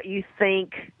what you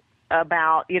think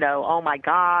about, oh my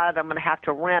God, I'm going to have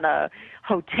to rent a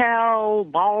hotel,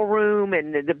 ballroom,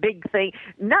 and the big thing.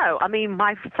 No, I mean,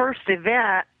 my first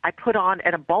event I put on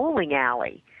at a bowling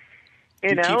alley.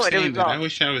 You keep saying that. I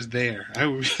wish I was there. I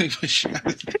really wish I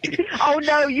was there. Oh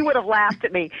no, you would have laughed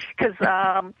at me because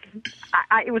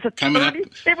it was a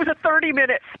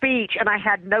 30-minute speech, and I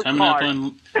had no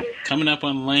card. Coming up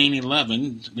on Lane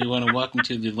 11, we want to welcome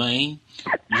to the lane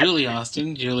Julie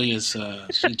Austin. Julie is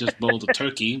she just bowled a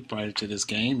turkey prior to this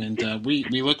game, and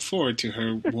we look forward to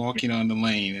her walking on the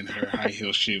lane in her high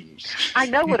heel shoes. I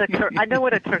know what a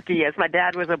turkey is. My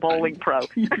dad was a bowling pro.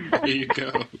 There you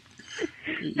go.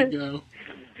 But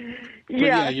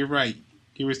yeah, you're right.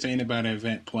 You were saying about an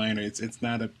event planner. It's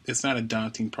not a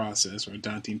daunting process or a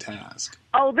daunting task.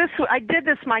 Oh, I did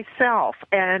this myself,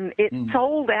 and it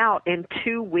sold out in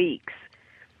 2 weeks.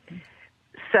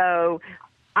 So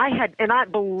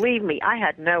believe me, I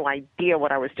had no idea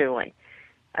what I was doing.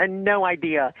 I had no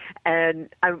idea, and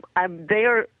I'm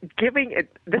there giving it.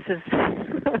 This is.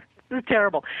 This is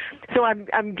terrible. So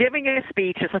I'm giving a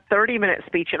speech. It's a 30-minute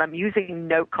speech, and I'm using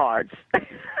note cards.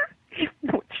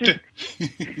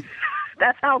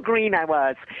 That's how green I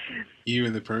was. You were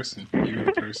the person.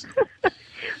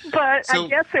 But I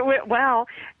guess it went well,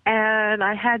 and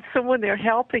I had someone there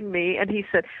helping me, and he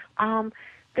said,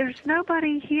 there's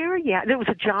nobody here yet. It was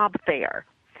a job fair,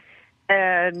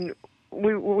 and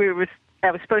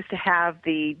I was supposed to have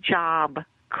the job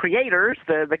creators,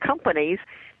 the companies,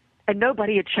 and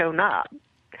nobody had shown up.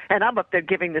 And I'm up there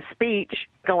giving the speech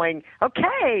going,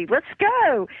 okay, let's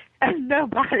go. And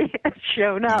nobody had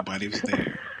shown up. Nobody was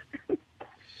there.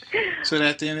 So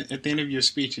at the end of your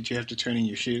speech, did you have to turn in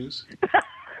your shoes?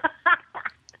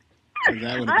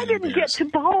 I didn't get to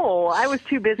bowl. I was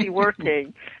too busy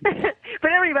working. But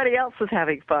everybody else was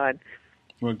having fun.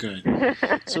 Well, good.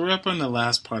 So we're up on the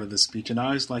last part of the speech, and I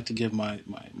always like to give my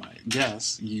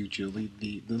guests, you, Julie,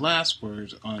 the last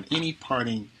words on any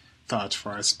parting thoughts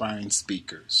for our aspiring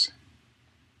speakers.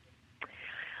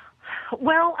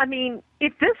 Well, I mean,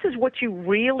 if this is what you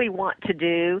really want to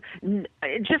do,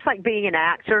 just like being an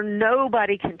actor,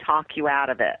 nobody can talk you out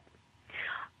of it.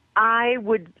 I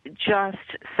would just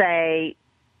say,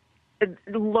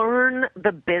 learn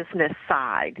the business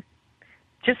side.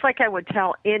 Just like I would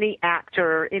tell any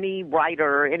actor, any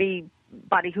writer,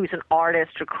 anybody who's an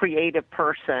artist or creative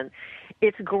person,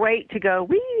 it's great to go,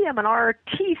 I'm an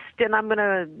artiste and I'm going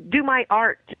to do my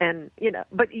art. And,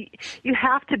 but you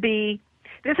have to be,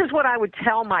 this is what I would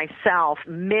tell myself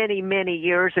many, many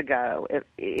years ago,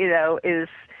 is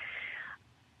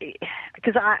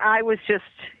because I was just,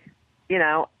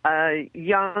 a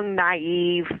young,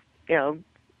 naive,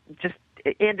 just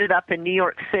ended up in New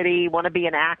York City, want to be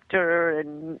an actor,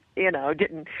 and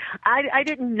I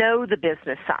didn't know the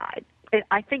business side.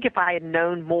 I think if I had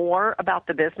known more about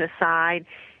the business side,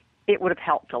 it would have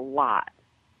helped a lot,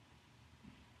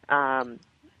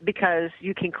 because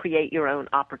you can create your own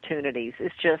opportunities.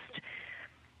 It's just,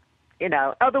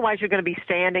 otherwise you're going to be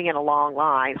standing in a long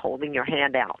line holding your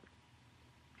hand out,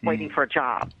 waiting for a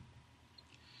job.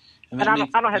 And I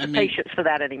don't have the patience for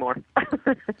that anymore.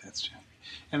 That's true.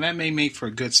 And that may make for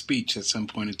a good speech at some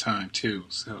point in time too.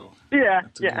 So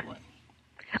that's a good one.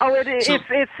 Oh, it's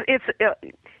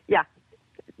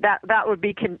that would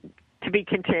be to be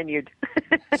continued.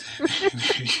 There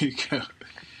you go.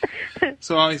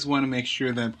 So I always want to make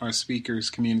sure that our speakers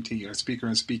community, our speaker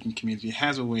and speaking community,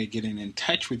 has a way of getting in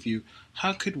touch with you.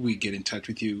 How could we get in touch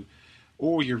with you,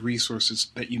 or your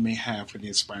resources that you may have for the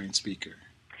aspiring speaker?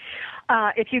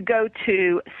 If you go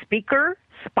to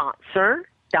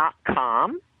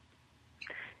speakersponsor.com,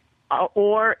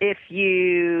 or if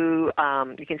you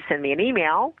can send me an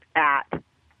email at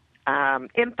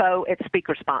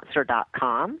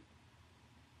info@speakersponsor.com.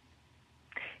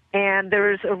 And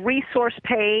there's a resource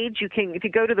page. If you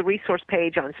go to the resource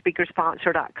page on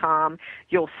speakersponsor.com,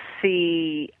 you'll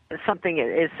see something.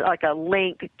 It's like a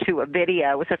link to a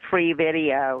video. It's a free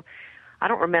video. I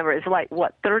don't remember. It's like,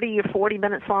 30 or 40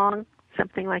 minutes long?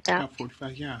 Something like that. About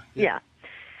 45, yeah.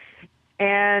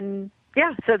 And,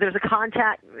 so there's a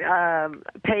contact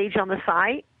page on the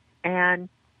site, and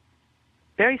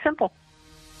very simple.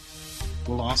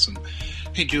 Well, awesome.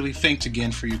 Hey, Julie, thanks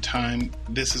again for your time.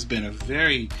 This has been a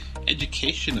very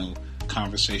educational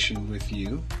conversation with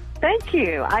you. Thank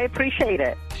you. I appreciate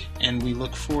it. And we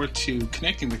look forward to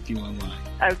connecting with you online.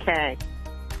 Okay.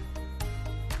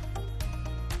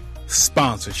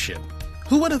 Sponsorship.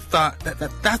 Who would have thought that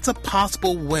that's a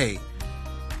possible way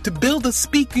to build a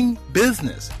speaking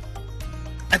business?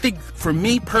 I think for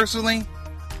me personally,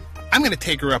 I'm going to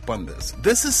take her up on this.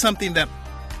 This is something that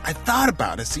I thought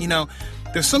about. It's,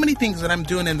 there's so many things that I'm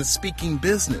doing in the speaking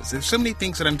business. There's so many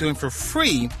things that I'm doing for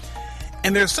free.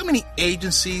 And there's so many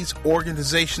agencies,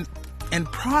 organizations, and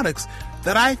products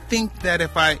that I think that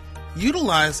if I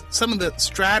utilize some of the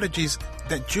strategies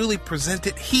that Julie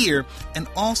presented here and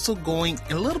also going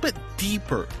a little bit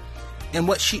deeper in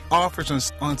what she offers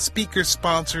on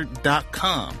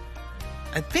speakersponsored.com,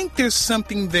 I think there's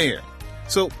something there.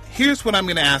 So here's what I'm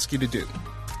going to ask you to do.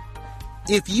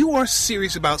 If you are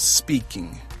serious about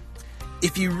speaking,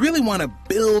 if you really want to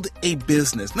build a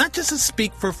business, not just to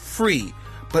speak for free,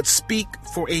 but speak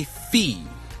for a fee,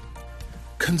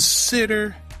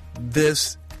 consider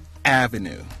this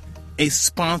avenue, a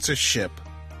sponsorship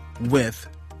with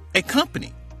a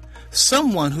company.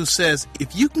 Someone who says,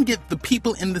 if you can get the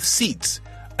people in the seats,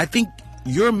 I think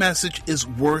your message is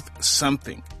worth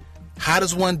something. How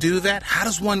does one do that? How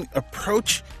does one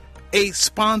approach a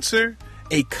sponsor,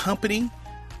 a company?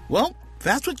 Well,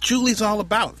 that's what Julie's all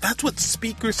about. That's what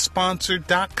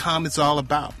speakersponsored.com is all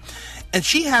about. And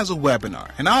she has a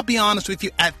webinar. And I'll be honest with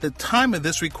you, at the time of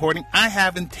this recording, I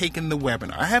haven't taken the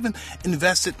webinar. I haven't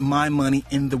invested my money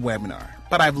in the webinar.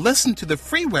 But I've listened to the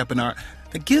free webinar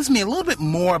that gives me a little bit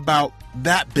more about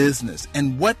that business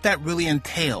and what that really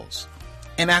entails.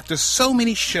 And after so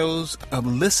many shows of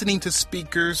listening to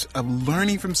speakers, of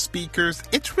learning from speakers,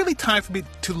 it's really time for me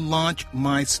to launch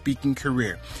my speaking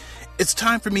career. It's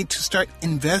time for me to start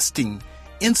investing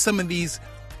in some of these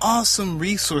awesome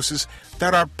resources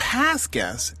that our past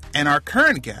guests and our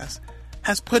current guests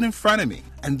has put in front of me.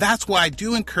 And that's why I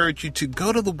do encourage you to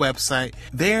go to the website.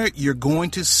 There you're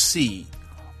going to see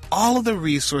all of the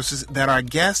resources that our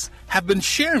guests have been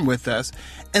sharing with us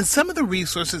and some of the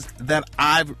resources that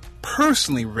I've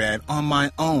personally read on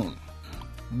my own.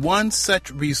 One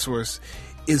such resource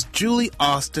is Julie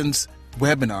Austin's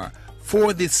webinar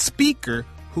for the speaker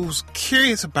who's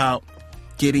curious about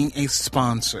getting a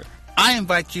sponsor. I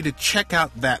invite you to check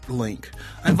out that link.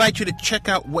 I invite you to check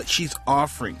out what she's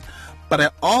offering. But I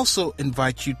also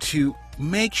invite you to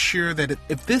make sure that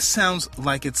if this sounds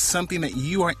like it's something that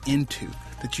you are into,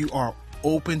 that you are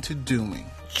open to doing,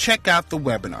 check out the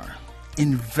webinar.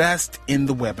 Invest in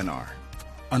the webinar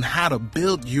on how to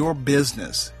build your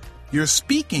business, your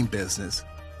speaking business,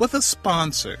 with a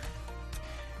sponsor.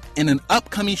 In an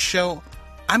upcoming show,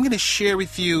 I'm going to share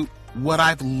with you what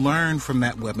I've learned from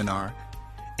that webinar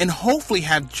and hopefully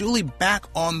have Julie back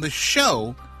on the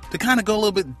show to kind of go a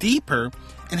little bit deeper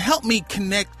and help me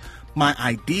connect my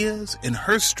ideas and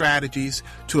her strategies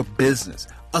to a business,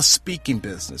 a speaking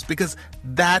business, because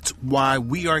that's why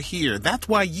we are here. That's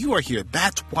why you are here.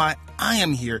 That's why I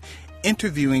am here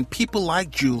interviewing people like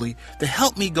Julie to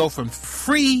help me go from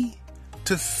free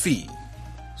to fee.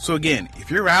 So again,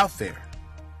 if you're out there,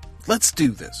 let's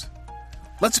do this.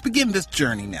 Let's begin this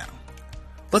journey now.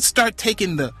 Let's start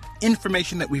taking the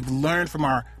information that we've learned from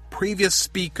our previous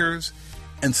speakers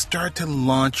and start to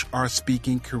launch our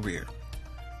speaking career.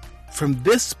 From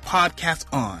this podcast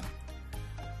on,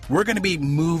 we're going to be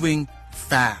moving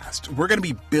fast. We're going to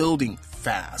be building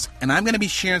fast. And I'm going to be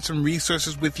sharing some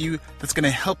resources with you that's going to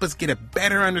help us get a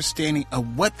better understanding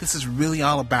of what this is really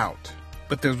all about.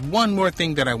 But there's one more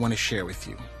thing that I want to share with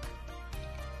you.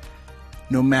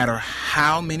 No matter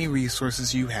how many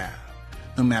resources you have,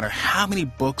 no matter how many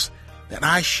books that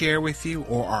I share with you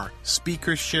or our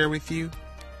speakers share with you,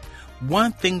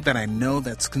 one thing that I know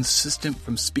that's consistent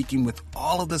from speaking with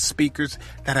all of the speakers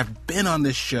that have been on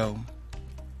this show,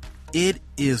 it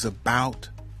is about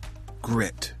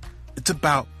grit. It's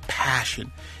about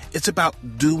passion. It's about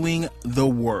doing the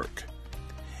work.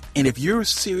 And if you're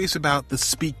serious about the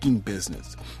speaking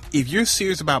business, if you're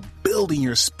serious about building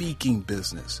your speaking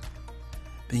business,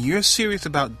 then you're serious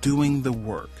about doing the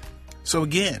work. So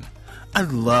again, I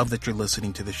love that you're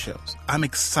listening to the shows. I'm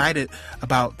excited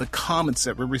about the comments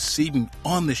that we're receiving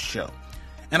on this show.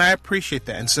 And I appreciate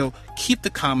that. And so keep the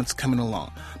comments coming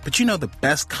along. But you know, the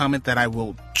best comment that I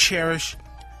will cherish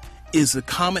is the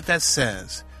comment that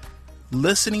says,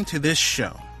 listening to this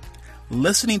show,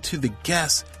 listening to the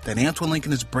guests that Antoine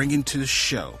Lincoln is bringing to the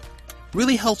show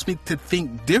really helps me to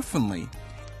think differently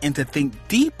and to think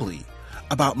deeply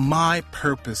about my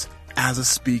purpose as a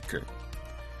speaker.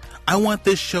 I want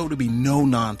this show to be no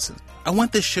nonsense. I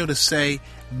want this show to say,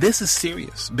 this is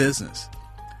serious business.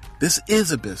 This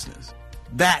is a business.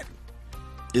 That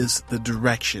is the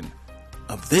direction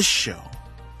of this show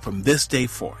from this day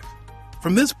forth,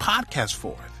 from this podcast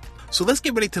forth. So let's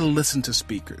get ready to listen to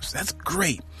speakers. That's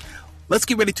great. Let's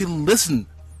get ready to listen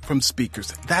from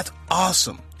speakers. That's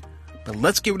awesome. But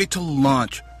let's get ready to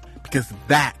launch, because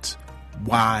that's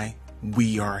why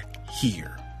we are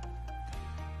here.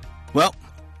 Well,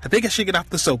 I think I should get off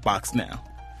the soapbox now.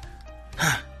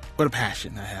 What a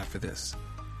passion I have for this.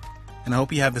 And I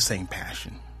hope you have the same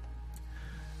passion.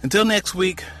 Until next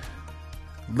week,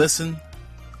 listen,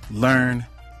 learn,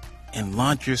 and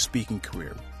launch your speaking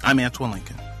career. I'm Antoine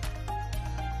Lincoln.